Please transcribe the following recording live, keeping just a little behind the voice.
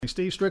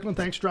Steve Strickland,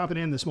 thanks for dropping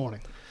in this morning.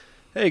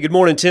 Hey, good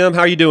morning, Tim. How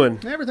are you doing?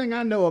 Everything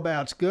I know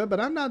about's good, but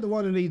I'm not the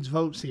one who needs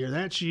votes here.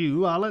 That's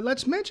you.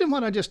 Let's mention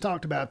what I just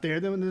talked about there,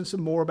 then some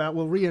more about.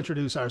 We'll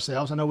reintroduce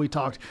ourselves. I know we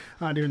talked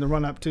during the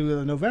run-up to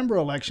the November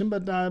election,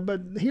 but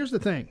here's the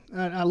thing.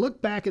 I look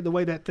back at the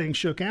way that thing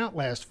shook out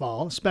last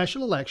fall,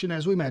 special election,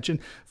 as we mentioned,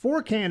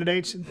 4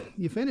 candidates.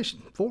 You finished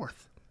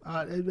 4th.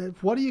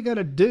 What are you going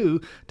to do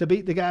to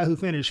beat the guy who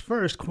finished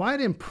first? Quite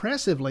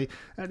impressively,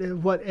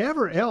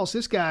 whatever else,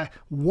 this guy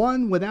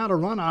won without a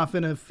runoff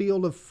in a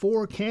field of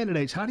 4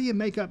 candidates. How do you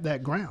make up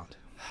that ground?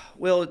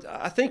 Well,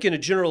 I think in a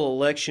general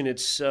election,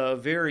 it's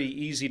very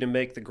easy to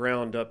make the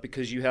ground up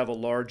because you have a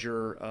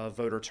larger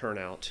voter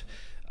turnout.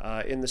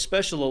 In the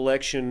special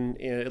election,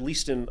 at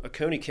least in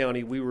Oconee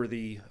County, we were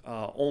the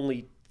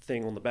only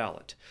thing on the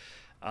ballot.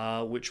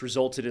 Which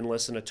resulted in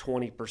less than a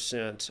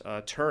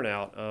 20%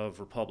 turnout of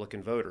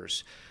Republican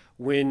voters.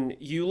 When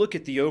you look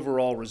at the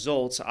overall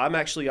results, I'm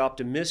actually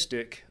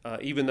optimistic,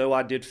 even though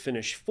I did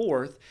finish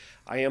 4th,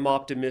 I am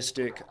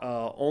optimistic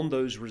on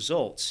those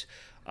results.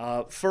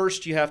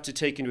 First, you have to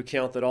take into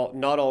account that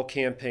not all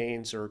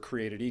campaigns are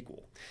created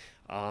equal.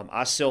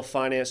 I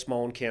self-financed my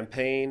own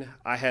campaign.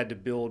 I had to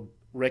build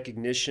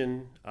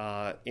recognition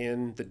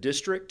in the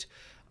district.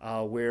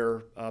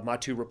 Where my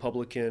 2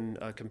 Republican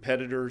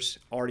competitors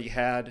already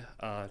had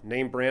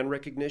name brand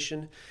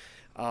recognition.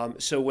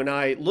 So when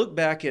I look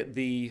back at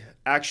the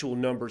actual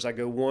numbers, I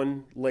go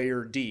one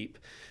layer deep.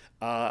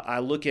 I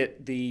look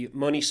at the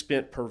money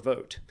spent per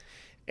vote.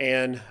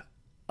 And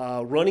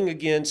running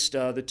against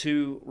the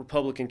 2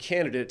 Republican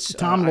candidates.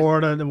 Tom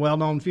Lord, the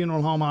well-known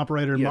funeral home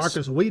operator, and yes.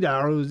 Marcus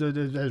Wiedauer,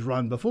 who has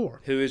run before.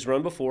 Who has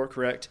run before,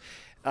 correct.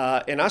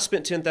 And I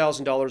spent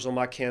 $10,000 on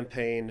my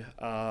campaign.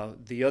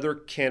 The other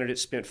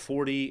candidates spent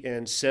 $40,000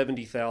 and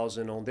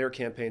 $70,000 on their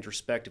campaigns,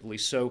 respectively.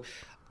 So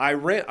I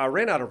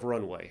ran out of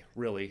runway,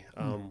 really,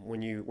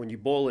 when you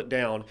boil it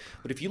down.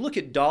 But if you look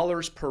at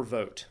dollars per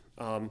vote,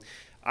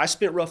 I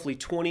spent roughly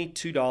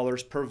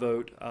 $22 per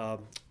vote.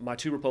 My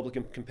 2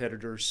 Republican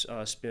competitors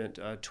spent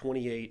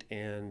 $28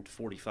 and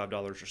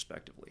 $45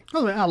 respectively.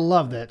 Oh, I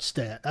love that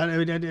stat. I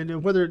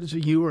mean, whether it's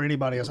you or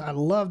anybody else, I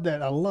love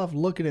that. I love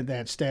looking at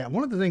that stat.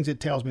 One of the things it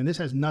tells me, and this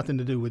has nothing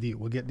to do with you.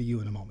 We'll get to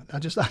you in a moment. I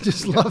just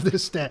love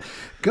this stat.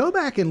 Go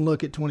back and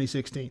look at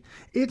 2016.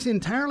 It's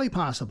entirely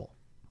possible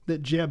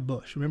that Jeb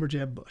Bush, remember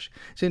Jeb Bush?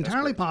 It's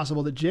entirely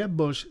possible that Jeb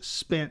Bush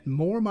spent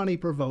more money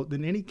per vote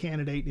than any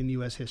candidate in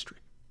U.S. history.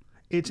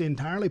 It's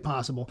entirely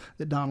possible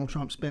that Donald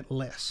Trump spent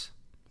less.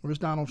 Where's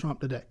Donald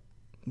Trump today?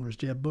 Where's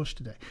Jeb Bush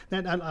today?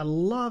 I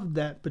love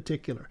that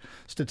particular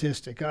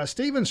statistic.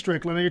 Stephen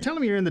Strickland, you're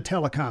telling me you're in the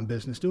telecom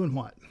business. Doing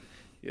what?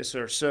 Yes,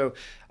 sir. So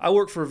I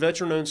work for a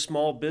veteran-owned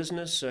small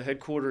business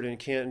headquartered in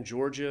Canton,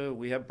 Georgia.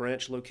 We have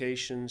branch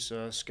locations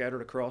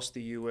scattered across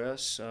the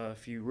U.S.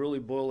 If you really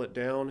boil it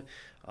down,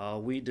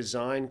 we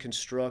design,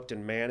 construct,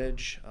 and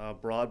manage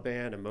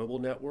broadband and mobile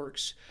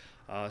networks.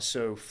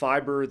 So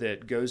fiber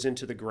that goes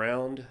into the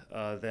ground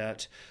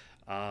that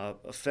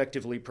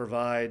effectively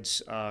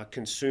provides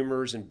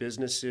consumers and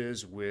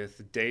businesses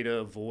with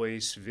data,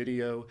 voice,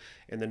 video,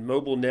 and then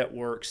mobile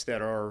networks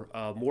that are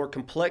more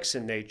complex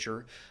in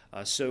nature.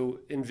 So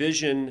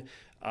envision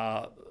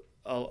a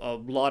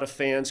lot of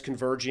fans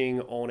converging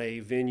on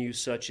a venue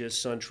such as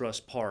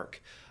SunTrust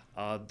Park.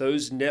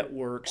 Those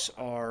networks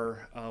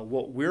are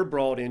what we're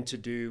brought in to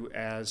do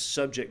as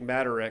subject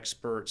matter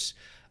experts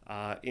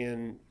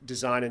in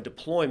design and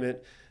deployment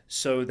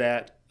so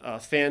that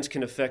fans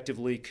can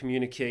effectively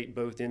communicate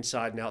both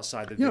inside and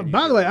outside the venue.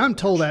 By the way, I'm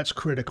told that's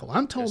critical.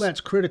 I'm told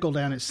that's critical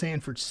down at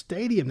Sanford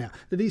Stadium now.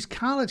 That these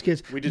college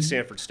kids... We did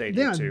Sanford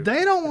Stadium, too.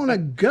 They don't want to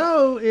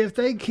go if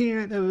they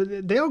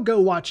can't... they'll go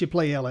watch you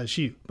play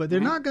LSU, but they're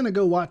not going to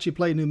go watch you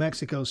play New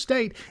Mexico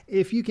State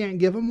if you can't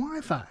give them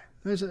Wi-Fi.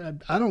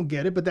 I don't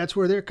get it, but that's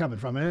where they're coming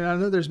from. And I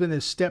know there's been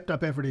this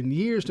stepped-up effort in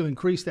years to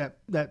increase that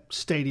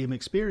stadium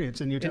experience,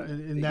 and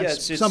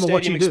that's some of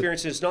what you do. Stadium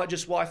experience is not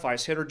just Wi-Fi.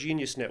 It's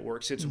heterogeneous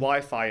networks. It's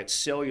Wi-Fi. It's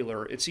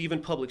cellular. It's even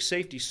public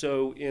safety.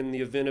 So in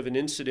the event of an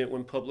incident,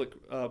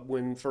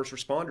 when first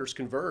responders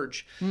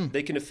converge,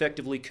 they can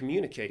effectively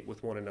communicate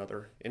with one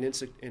another in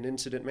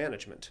incident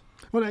management.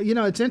 Well,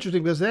 it's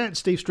interesting because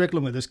Steve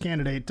Strickland with us,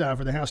 candidate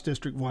for the House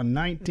District 1,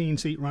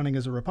 19-seat running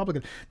as a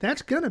Republican.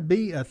 That's going to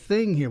be a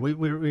thing here.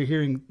 We're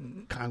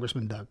hearing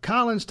Congressman Doug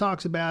Collins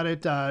talks about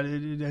it,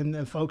 and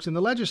the folks in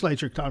the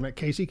legislature talking about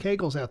Casey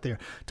Cagel's out there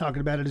talking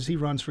about it as he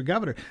runs for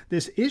governor.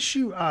 This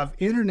issue of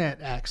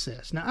internet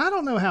access. Now, I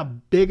don't know how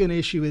big an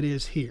issue it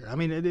is here. I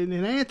mean,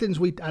 in Athens,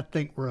 I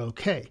think we're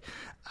okay.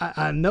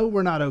 I know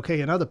we're not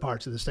okay in other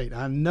parts of the state.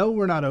 I know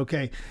we're not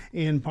okay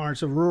in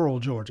parts of rural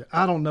Georgia.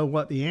 I don't know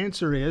what the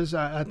answer is.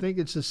 I think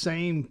it's the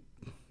same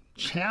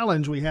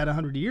challenge we had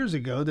 100 years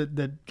ago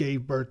that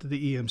gave birth to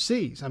the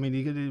EMCs. I mean,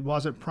 it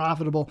wasn't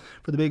profitable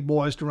for the big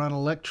boys to run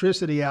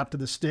electricity out to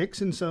the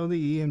sticks, and so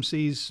the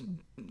EMCs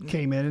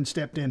came in and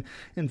stepped in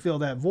and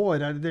filled that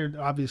void. There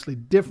are obviously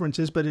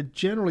differences, but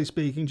generally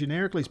speaking,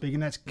 generically speaking,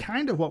 that's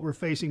kind of what we're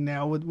facing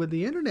now with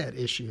the internet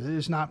issue.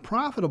 It's not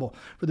profitable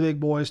for the big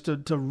boys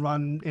to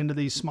run into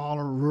these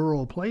smaller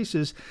rural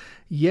places.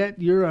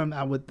 Yet you're,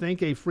 I would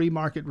think, a free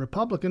market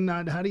Republican.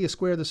 How do you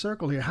square the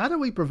circle here? How do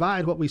we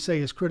provide what we say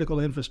is critical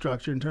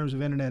infrastructure in terms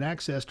of internet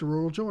access to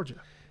rural Georgia?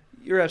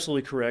 You're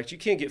absolutely correct. You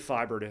can't get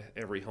fiber to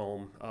every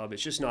home.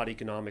 It's just not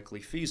economically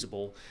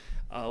feasible.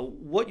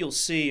 What you'll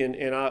see,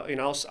 and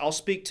I'll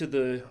speak to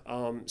the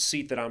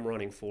seat that I'm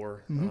running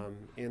for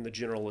in the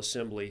General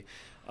Assembly.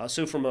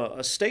 So from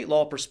a state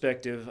law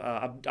perspective,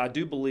 I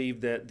do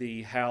believe that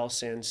the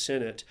House and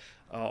Senate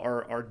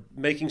are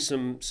making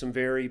some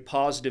very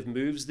positive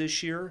moves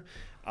this year.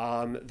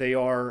 They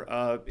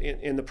are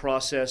in the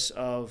process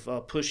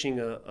of pushing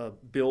a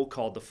bill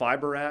called the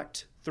Fiber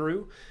Act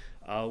through,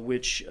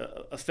 which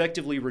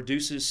effectively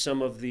reduces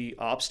some of the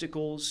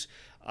obstacles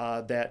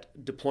that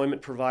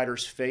deployment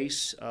providers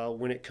face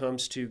when it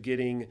comes to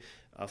getting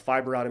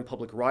fiber out in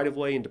public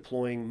right-of-way and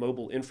deploying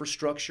mobile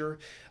infrastructure,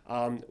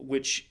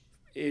 which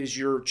is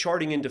you're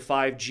charting into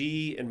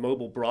 5G and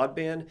mobile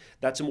broadband.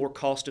 That's a more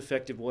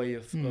cost-effective way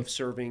of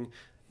serving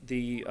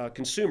the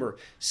consumer.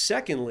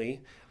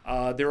 Secondly,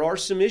 there are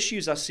some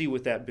issues I see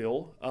with that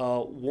bill.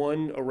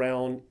 One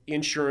around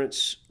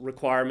insurance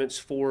requirements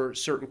for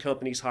certain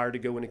companies hired to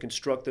go in and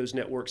construct those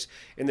networks,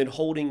 and then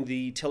holding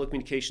the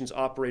telecommunications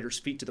operators'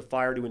 feet to the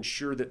fire to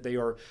ensure that they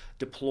are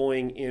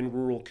deploying in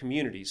rural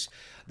communities.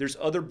 There's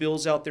other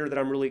bills out there that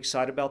I'm really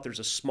excited about. There's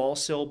a small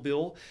cell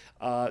bill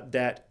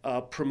that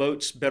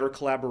promotes better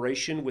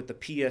collaboration with the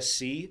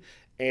PSC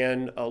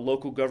and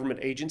local government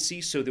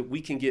agencies so that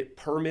we can get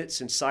permits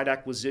and site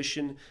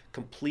acquisition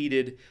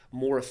completed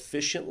more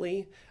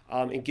efficiently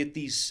and get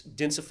these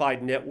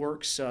densified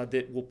networks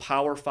that will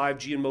power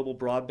 5G and mobile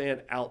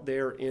broadband out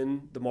there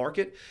in the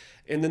market.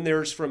 And then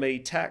there's, from a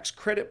tax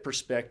credit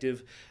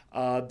perspective,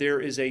 there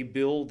is a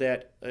bill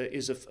that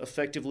is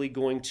effectively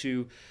going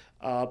to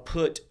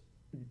put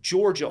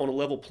Georgia on a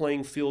level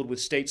playing field with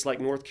states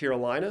like North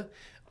Carolina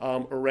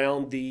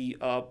around the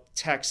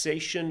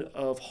taxation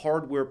of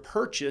hardware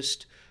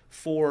purchased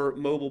for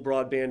mobile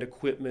broadband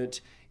equipment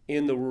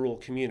in the rural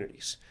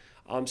communities.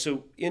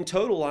 So in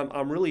total,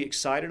 I'm really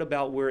excited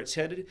about where it's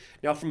headed.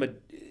 Now,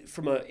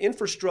 from a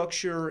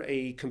infrastructure,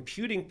 a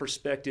computing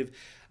perspective,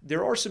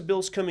 there are some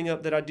bills coming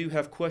up that I do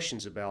have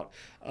questions about.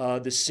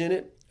 The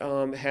Senate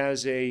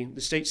the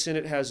state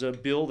Senate has a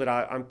bill that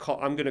I'm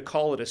going to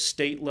call it a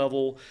state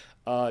level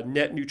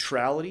net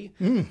neutrality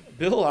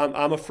bill.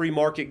 I'm a free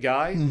market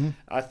guy.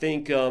 I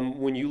think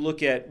when you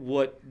look at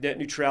what net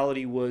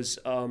neutrality was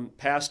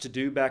passed to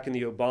do back in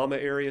the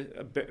Obama era,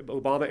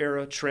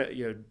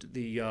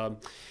 the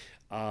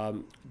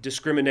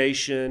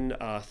discrimination,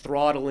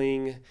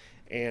 throttling,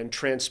 and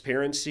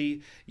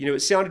transparency,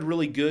 it sounded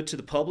really good to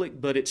the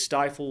public, but it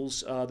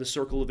stifles the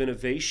circle of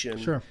innovation.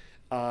 Sure.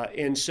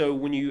 And so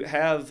when you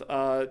have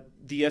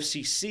the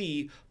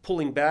FCC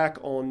pulling back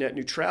on net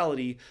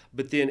neutrality,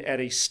 but then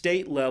at a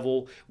state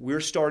level,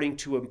 we're starting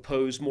to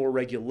impose more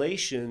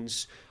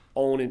regulations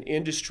on an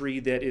industry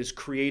that is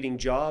creating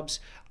jobs,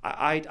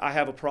 I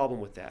have a problem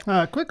with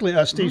that. Quickly,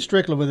 Steve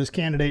Strickland with his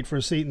candidate for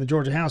a seat in the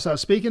Georgia House.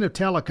 Speaking of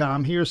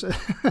telecom, here's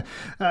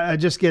I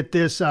just get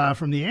this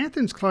from the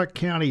Athens-Clarke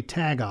County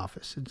Tag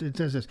Office. It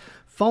says this: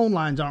 phone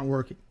lines aren't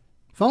working.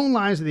 Phone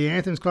lines at the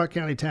Athens-Clarke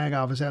County Tag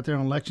Office out there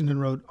on Lexington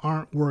Road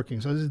aren't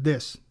working. So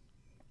this.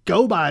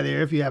 Go by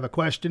there if you have a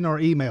question or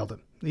email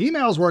them. The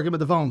email's working, but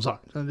the phones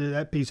aren't. So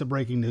that piece of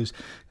breaking news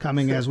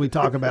coming as we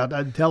talk about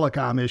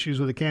telecom issues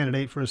with a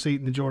candidate for a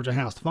seat in the Georgia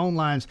House. The phone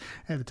lines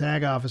at the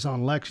tag office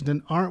on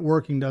Lexington aren't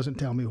working. Doesn't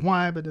tell me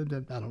why, but I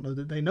don't know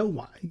that they know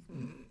why.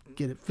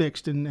 Get it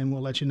fixed, and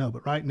we'll let you know.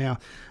 But right now,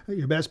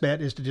 your best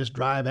bet is to just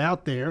drive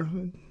out there,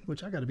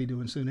 which I got to be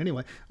doing soon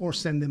anyway, or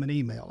send them an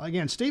email.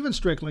 Again, Stephen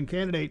Strickland,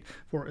 candidate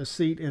for a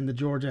seat in the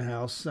Georgia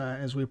House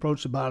as we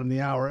approach the bottom of the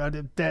hour.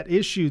 That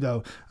issue,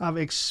 though, of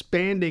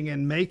expanding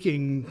and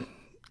making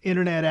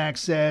internet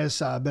access,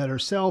 better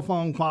cell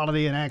phone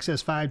quality, and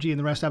access 5G and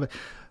the rest of it.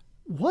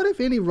 What, if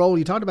any, role,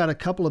 you talked about a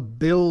couple of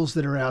bills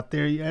that are out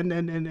there,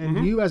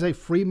 and you as a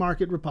free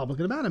market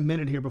Republican, about a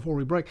minute here before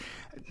we break,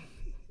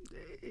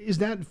 is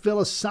that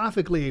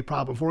philosophically a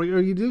problem for you? Or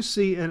you do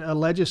see a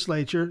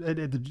legislature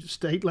at the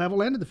state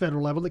level and at the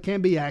federal level that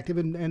can be active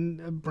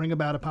and bring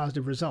about a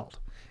positive result?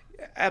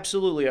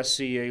 Absolutely, I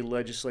see a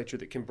legislature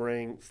that can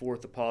bring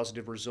forth a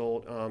positive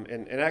result.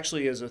 And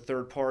actually, as a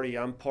third party,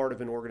 I'm part of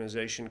an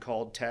organization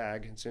called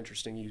TAG. It's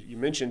interesting. You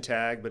mentioned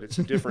TAG, but it's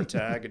a different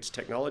TAG. It's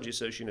Technology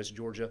Association of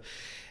Georgia.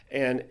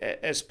 And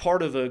as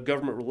part of a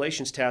government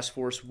relations task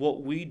force,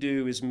 what we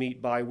do is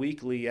meet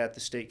biweekly at the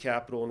state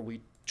capitol, and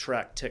we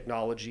track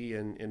technology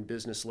and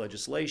business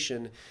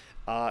legislation,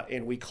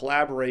 and we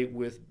collaborate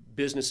with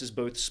businesses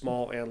both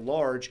small and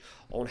large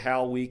on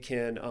how we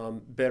can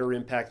better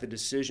impact the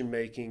decision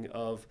making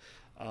of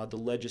the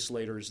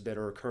legislators that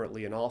are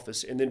currently in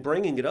office. And then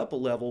bringing it up a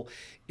level,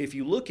 if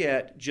you look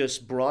at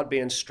just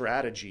broadband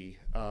strategy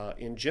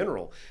in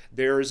general,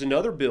 there is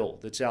another bill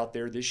that's out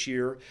there this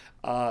year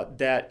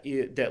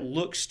that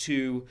looks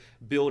to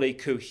build a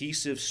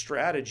cohesive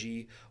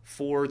strategy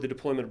for the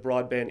deployment of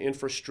broadband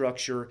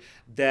infrastructure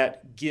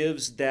that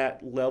gives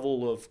that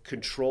level of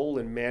control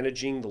in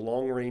managing the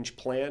long-range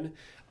plan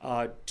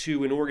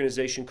to an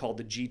organization called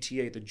the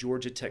GTA, the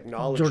Georgia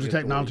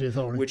Technology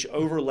Authority, which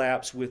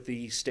overlaps with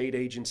the state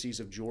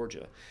agencies of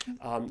Georgia.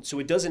 So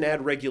it doesn't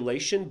add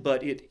regulation,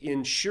 but it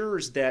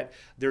ensures that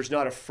there's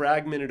not a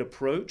fragmented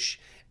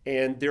approach,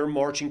 and they're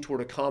marching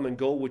toward a common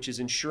goal, which is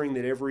ensuring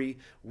that every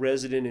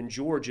resident in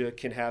Georgia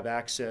can have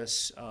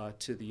access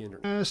to the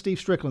internet. Steve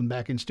Strickland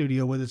back in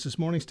studio with us this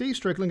morning. Steve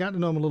Strickland, got to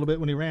know him a little bit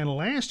when he ran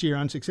last year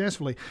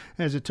unsuccessfully,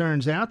 as it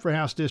turns out, for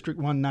House District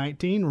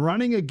 119.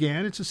 Running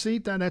again. It's a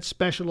seat that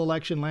special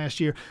election last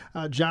year.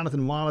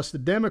 Jonathan Wallace, the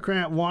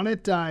Democrat, won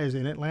it, is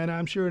in Atlanta,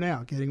 I'm sure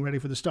now, getting ready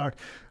for the start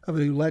of a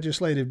new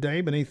legislative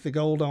day beneath the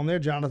gold on there.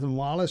 Jonathan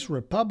Wallace,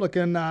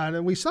 Republican.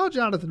 We saw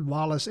Jonathan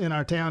Wallace in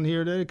our town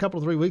here a couple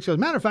of 3 weeks ago. As a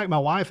matter of fact, my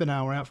wife and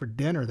I were out for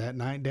dinner that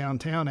night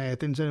downtown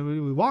Athens, and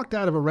we walked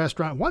out of a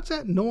restaurant. What's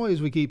that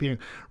noise we keep hearing?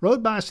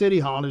 Rode by City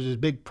Hall. There's this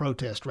big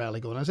protest rally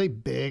going on. I say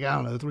big, I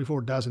don't know,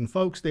 3-4 dozen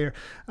folks there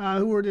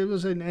it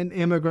was an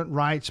immigrant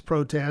rights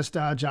protest.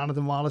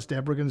 Jonathan Wallace,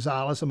 Deborah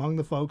Gonzalez, among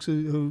the folks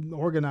who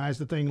organized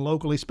the thing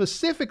locally.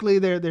 Specifically,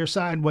 they're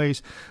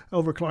sideways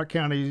over Clark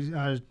County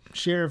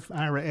Sheriff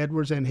Ira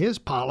Edwards and his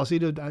policy.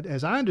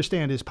 As I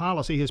understand his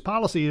policy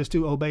is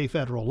to obey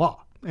federal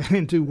law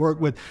and to work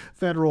with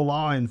federal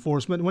law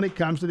enforcement when it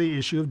comes to the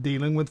issue of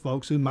dealing with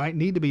folks who might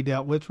need to be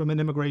dealt with from an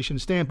immigration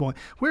standpoint.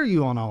 Where are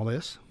you on all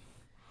this?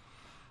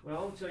 Well,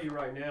 I'll tell you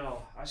right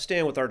now, I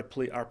stand with our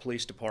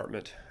police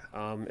department.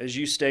 As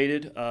you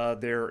stated,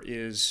 there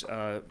is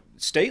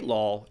state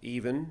law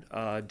even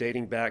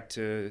dating back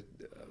to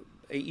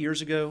 8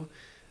 years ago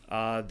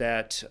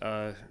that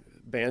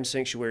banned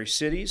sanctuary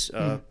cities.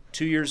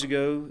 2 years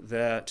ago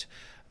that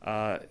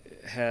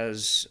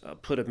has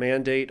put a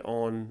mandate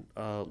on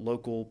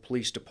local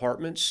police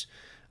departments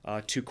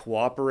to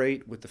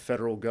cooperate with the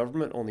federal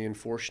government on the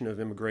enforcement of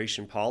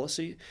immigration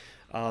policy.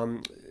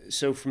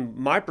 So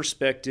from my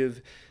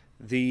perspective,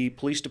 the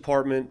police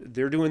department,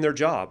 they're doing their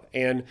job.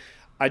 And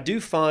I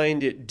do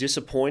find it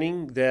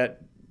disappointing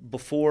that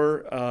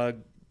before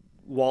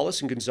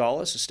Wallace and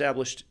Gonzalez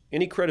established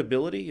any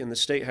credibility in the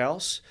State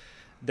House,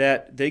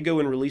 that they go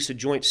and release a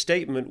joint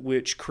statement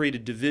which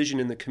created division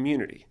in the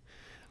community.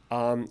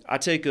 I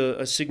take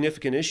a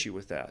significant issue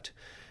with that.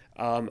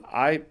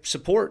 I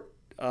support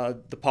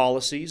the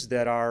policies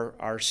that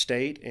our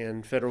state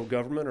and federal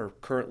government are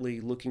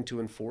currently looking to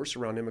enforce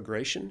around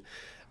immigration.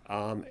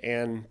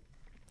 And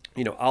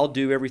I'll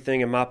do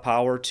everything in my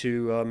power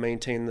to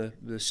maintain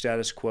the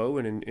status quo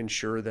and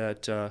ensure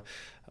that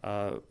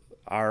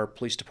our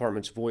police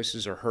department's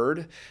voices are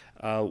heard.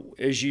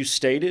 As you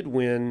stated,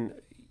 when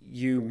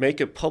you make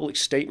a public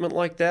statement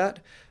like that,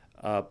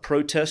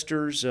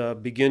 protesters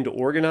begin to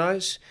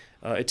organize.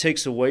 It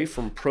takes away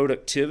from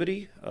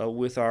productivity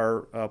with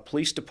our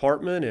police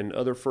department and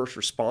other first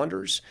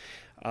responders,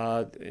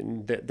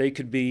 and that they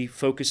could be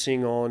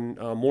focusing on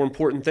more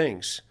important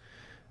things.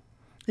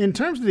 In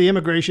terms of the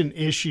immigration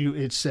issue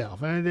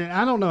itself, I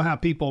don't know how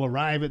people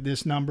arrive at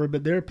this number,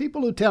 but there are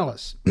people who tell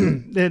us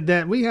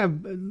that we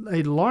have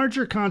a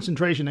larger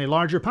concentration, a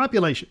larger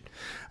population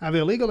of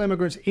illegal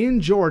immigrants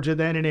in Georgia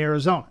than in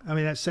Arizona. I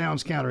mean, that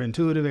sounds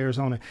counterintuitive.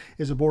 Arizona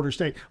is a border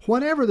state.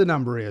 Whatever the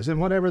number is, and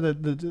whatever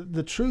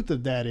the truth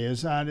of that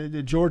is,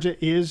 Georgia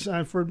is,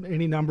 for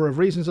any number of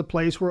reasons, a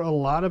place where a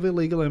lot of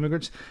illegal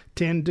immigrants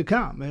tend to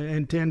come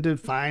and tend to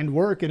find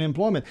work and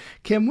employment.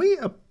 Can we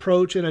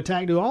approach and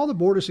attack, do all the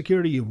border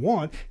security you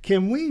want?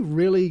 Can we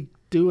really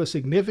do a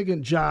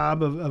significant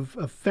job of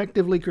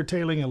effectively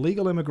curtailing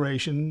illegal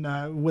immigration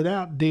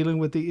without dealing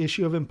with the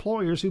issue of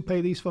employers who pay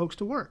these folks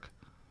to work?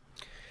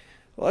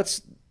 Well,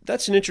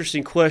 that's an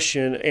interesting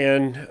question.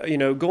 And,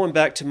 going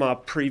back to my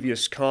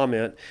previous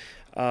comment,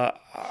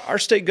 our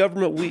state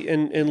government, we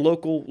and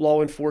local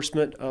law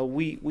enforcement,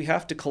 we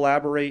have to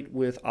collaborate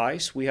with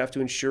ICE. We have to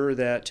ensure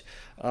that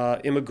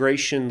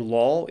immigration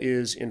law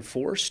is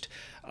enforced.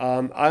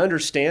 I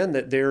understand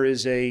that there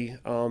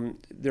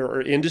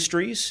are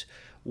industries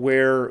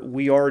where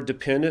we are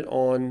dependent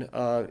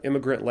on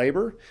immigrant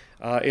labor,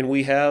 and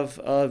we have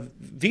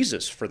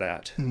visas for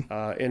that.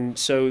 And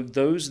so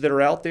those that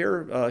are out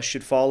there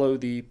should follow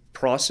the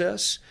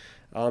process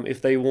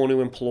if they want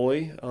to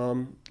employ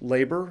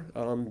labor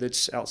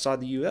that's outside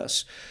the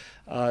U.S.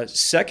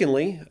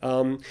 Secondly,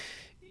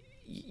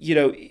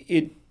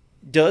 it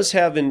does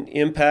have an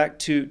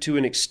impact to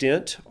an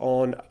extent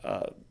on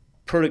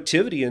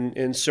productivity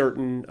in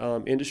certain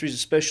industries,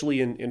 especially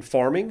in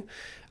farming.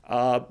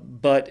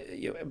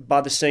 But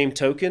by the same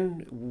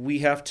token, we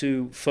have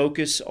to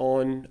focus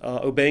on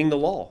obeying the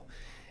law.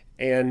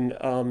 And,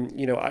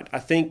 I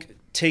think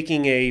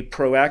taking a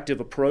proactive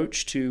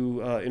approach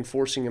to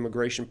enforcing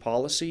immigration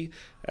policy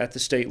at the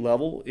state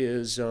level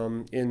is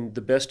in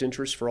the best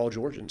interest for all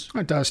Georgians.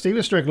 All right,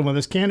 Stephen Strickland with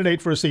us,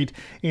 candidate for a seat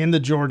in the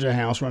Georgia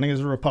House, running as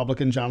a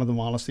Republican. Jonathan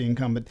Wallace, the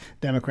incumbent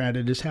Democrat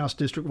at his House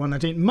District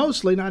 119,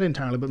 mostly, not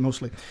entirely, but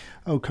mostly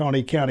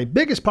Oconee County.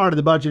 Biggest part of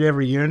the budget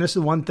every year, and this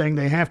is one thing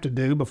they have to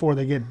do before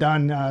they get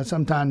done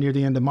sometime near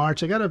the end of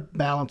March. They got to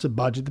balance a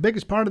budget. The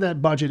biggest part of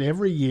that budget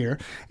every year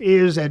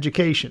is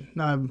education.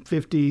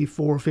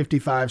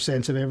 55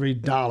 cents of every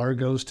dollar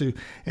goes to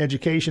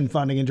education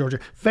funding in Georgia.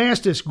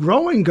 Fastest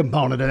growing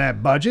component of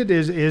that budget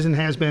is and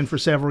has been for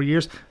several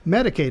years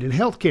Medicaid and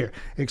health care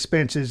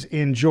expenses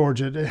in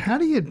Georgia. How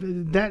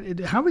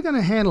are we going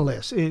to handle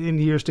this in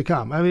years to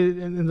come? I mean,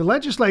 in the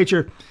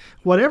legislature,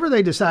 whatever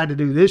they decide to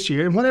do this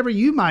year and whatever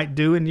you might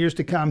do in years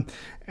to come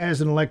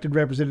as an elected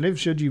representative,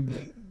 should you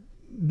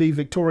be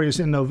victorious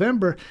in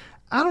November,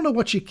 I don't know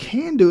what you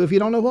can do if you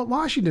don't know what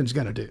Washington's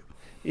going to do.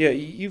 Yeah,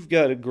 you've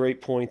got a great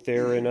point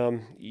there,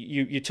 and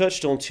you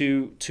touched on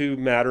two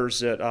matters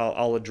that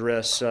I'll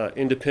address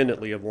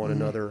independently of one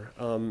another.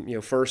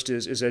 First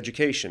is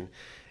education,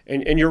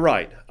 and you're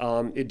right.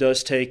 It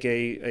does take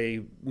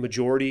a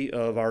majority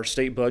of our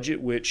state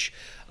budget, which,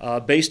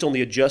 based on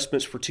the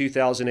adjustments for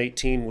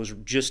 2018, was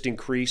just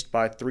increased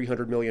by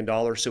 $300 million,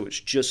 so it's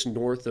just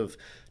north of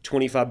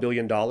 $25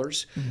 billion.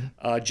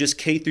 Mm-hmm. Just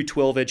K through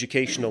 12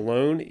 education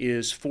alone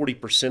is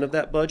 40% of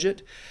that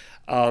budget.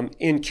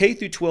 In K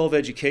through 12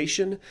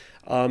 education,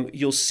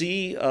 you'll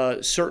see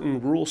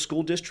certain rural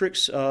school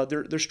districts,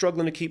 they're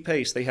struggling to keep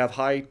pace. They have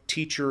high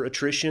teacher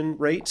attrition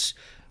rates.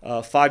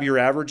 5-year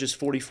average is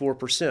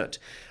 44%.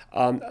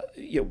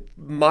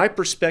 My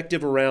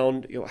perspective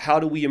around how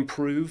do we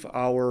improve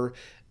our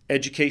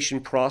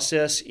education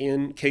process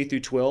in K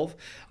through 12,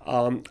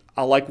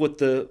 I like what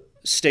the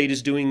state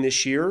is doing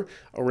this year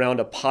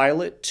around a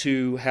pilot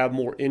to have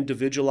more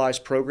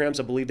individualized programs.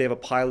 I believe they have a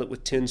pilot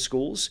with 10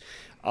 schools.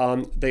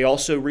 They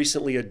also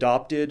recently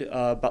adopted,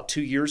 about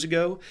 2 years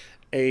ago,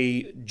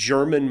 a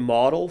German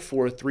model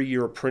for a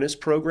 3-year apprentice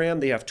program.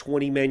 They have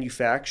 20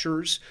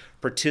 manufacturers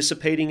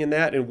participating in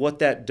that, and what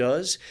that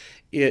does,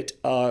 it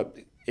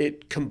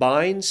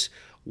combines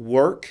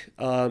work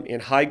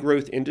in high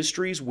growth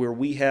industries where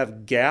we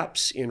have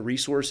gaps in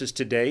resources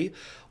today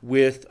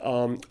with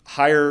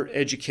higher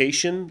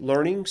education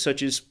learning,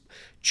 such as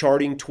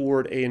charting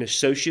toward an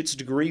associate's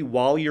degree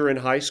while you're in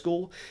high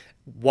school,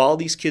 while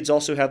these kids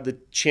also have the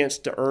chance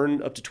to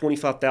earn up to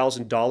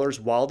 $25,000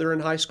 while they're in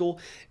high school,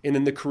 and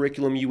then the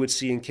curriculum you would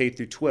see in K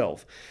through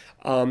 12.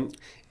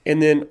 And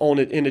then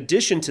in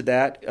addition to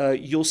that,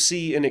 you'll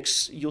see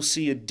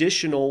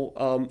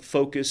additional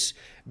focus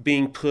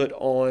being put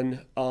on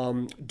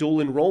dual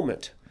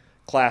enrollment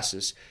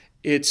classes.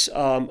 It's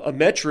a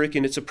metric,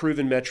 and it's a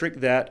proven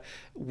metric, that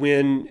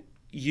when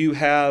you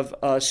have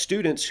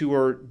students who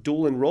are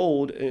dual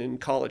enrolled in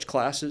college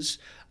classes,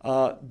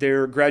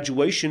 their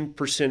graduation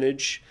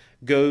percentage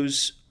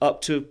goes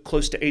up to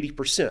close to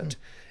 80%.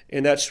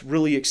 And that's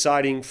really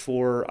exciting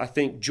for, I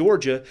think,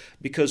 Georgia,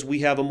 because we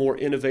have a more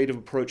innovative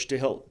approach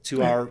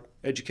to our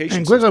education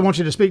and system. quickly, I want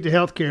you to speak to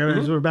healthcare,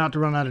 as we're about to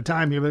run out of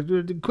time here.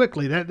 But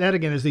quickly, that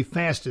again is the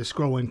fastest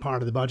growing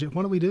part of the budget.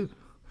 What do we do?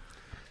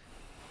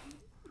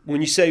 When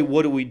you say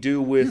what do we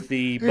do with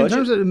the budget? In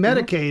terms of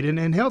Medicaid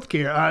and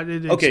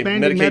healthcare,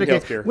 expanding Medicaid and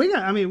Medicaid.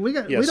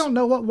 healthcare. We don't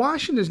know what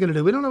Washington is going to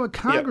do. We don't know what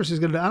Congress is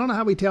going to do. I don't know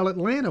how we tell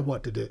Atlanta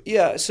what to do.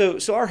 Yeah, so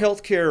our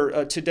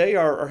healthcare today,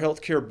 our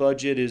healthcare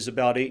budget is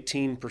about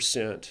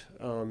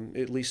 18%,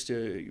 at least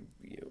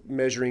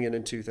measuring it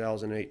in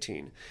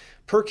 2018.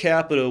 Per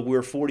capita,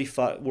 we're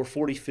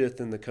 45th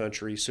in the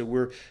country, so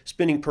we're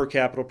spending per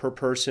capita per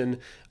person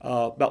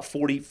about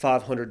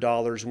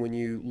 $4,500 when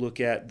you look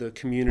at the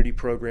community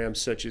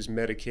programs such as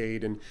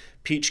Medicaid and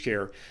Peach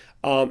Care.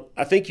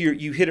 I think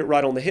you hit it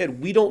right on the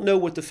head. We don't know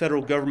what the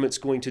federal government's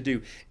going to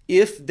do.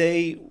 If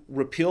they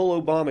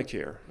repeal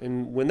Obamacare,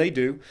 and when they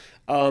do,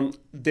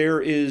 there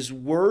is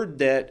word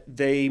that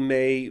they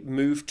may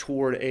move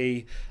toward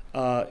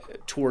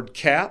toward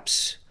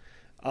caps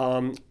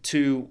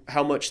to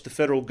how much the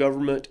federal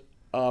government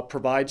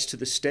provides to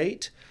the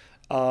state,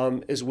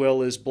 as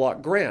well as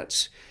block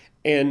grants.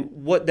 And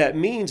what that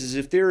means is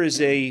if there is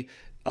a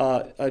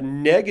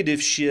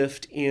negative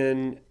shift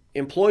in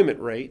employment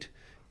rate,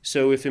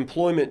 so if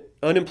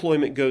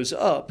unemployment goes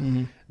up,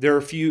 mm-hmm. there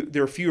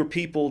are fewer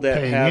people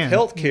that have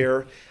health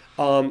care.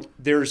 Mm-hmm.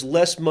 There's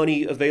less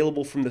money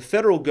available from the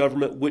federal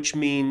government, which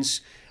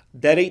means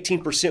that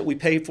 18% we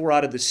pay for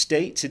out of the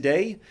state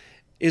today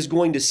is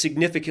going to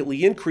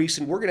significantly increase,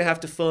 and we're going to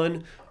have to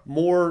fund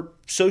more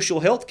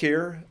social health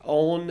care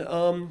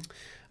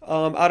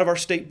out of our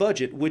state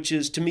budget, which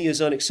is, to me,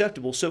 is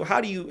unacceptable. So how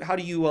do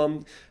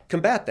you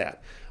combat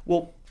that?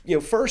 Well,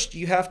 first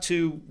you have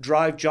to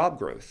drive job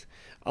growth.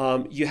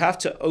 You have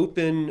to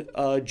open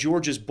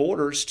Georgia's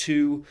borders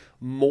to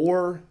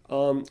more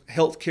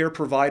healthcare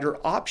provider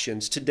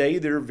options. Today,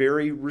 they're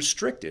very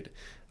restricted.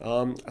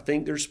 I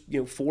think there's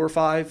 4 or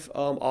 5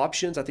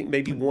 options. I think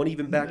maybe one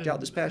even backed out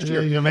this past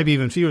year. Maybe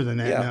even fewer than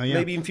that now. Yeah,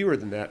 maybe even fewer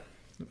than that.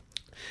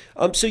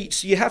 So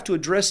you have to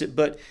address it,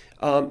 but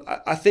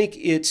I think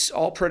it's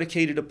all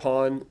predicated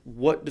upon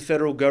what the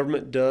federal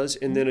government does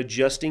and then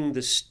adjusting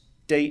the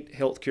state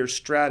healthcare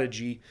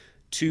strategy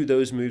to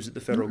those moves that the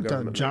federal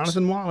government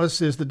Jonathan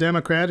Wallace is the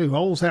Democrat who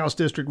holds House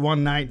District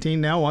 119,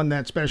 now won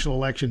that special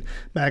election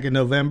back in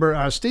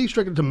November. Steve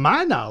Strickland, to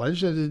my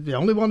knowledge, is the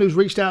only one who's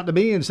reached out to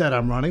me and said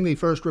I'm running, the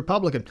first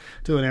Republican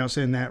to announce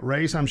in that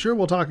race. I'm sure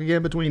we'll talk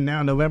again between now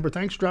and November.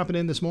 Thanks for dropping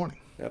in this morning.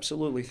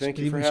 Absolutely. Thank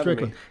you Stephen for having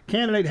Strickland. me.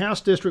 Candidate House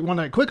District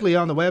 119. Quickly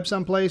on the web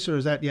someplace, or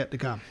is that yet to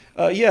come?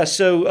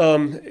 So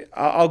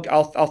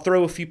I'll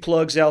throw a few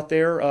plugs out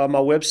there. My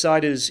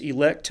website is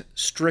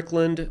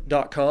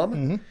electstrickland.com.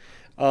 Mm-hmm.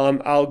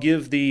 I'll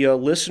give the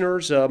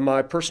listeners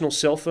my personal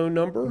cell phone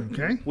number,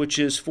 which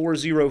is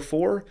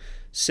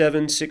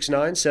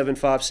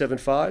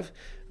 404-769-7575.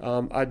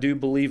 I do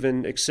believe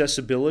in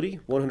accessibility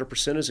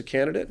 100% as a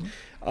candidate.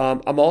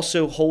 I'm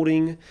also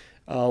holding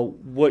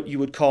what you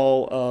would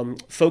call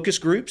focus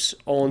groups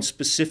on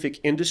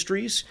specific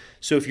industries.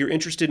 So if you're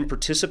interested in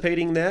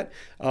participating in that,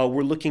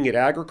 we're looking at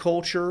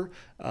agriculture,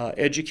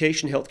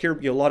 education,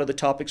 healthcare, a lot of the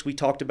topics we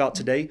talked about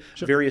today,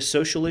 various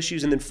social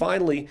issues. And then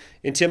finally,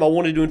 and Tim, I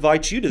wanted to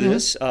invite you to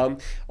this. On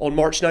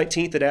March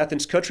 19th at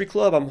Athens Country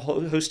Club, I'm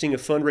hosting a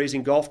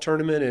fundraising golf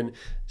tournament and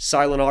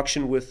silent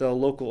auction with a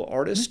local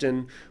artist,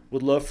 and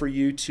would love for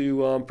you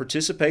to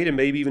participate and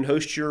maybe even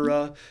host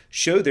your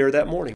show there that morning.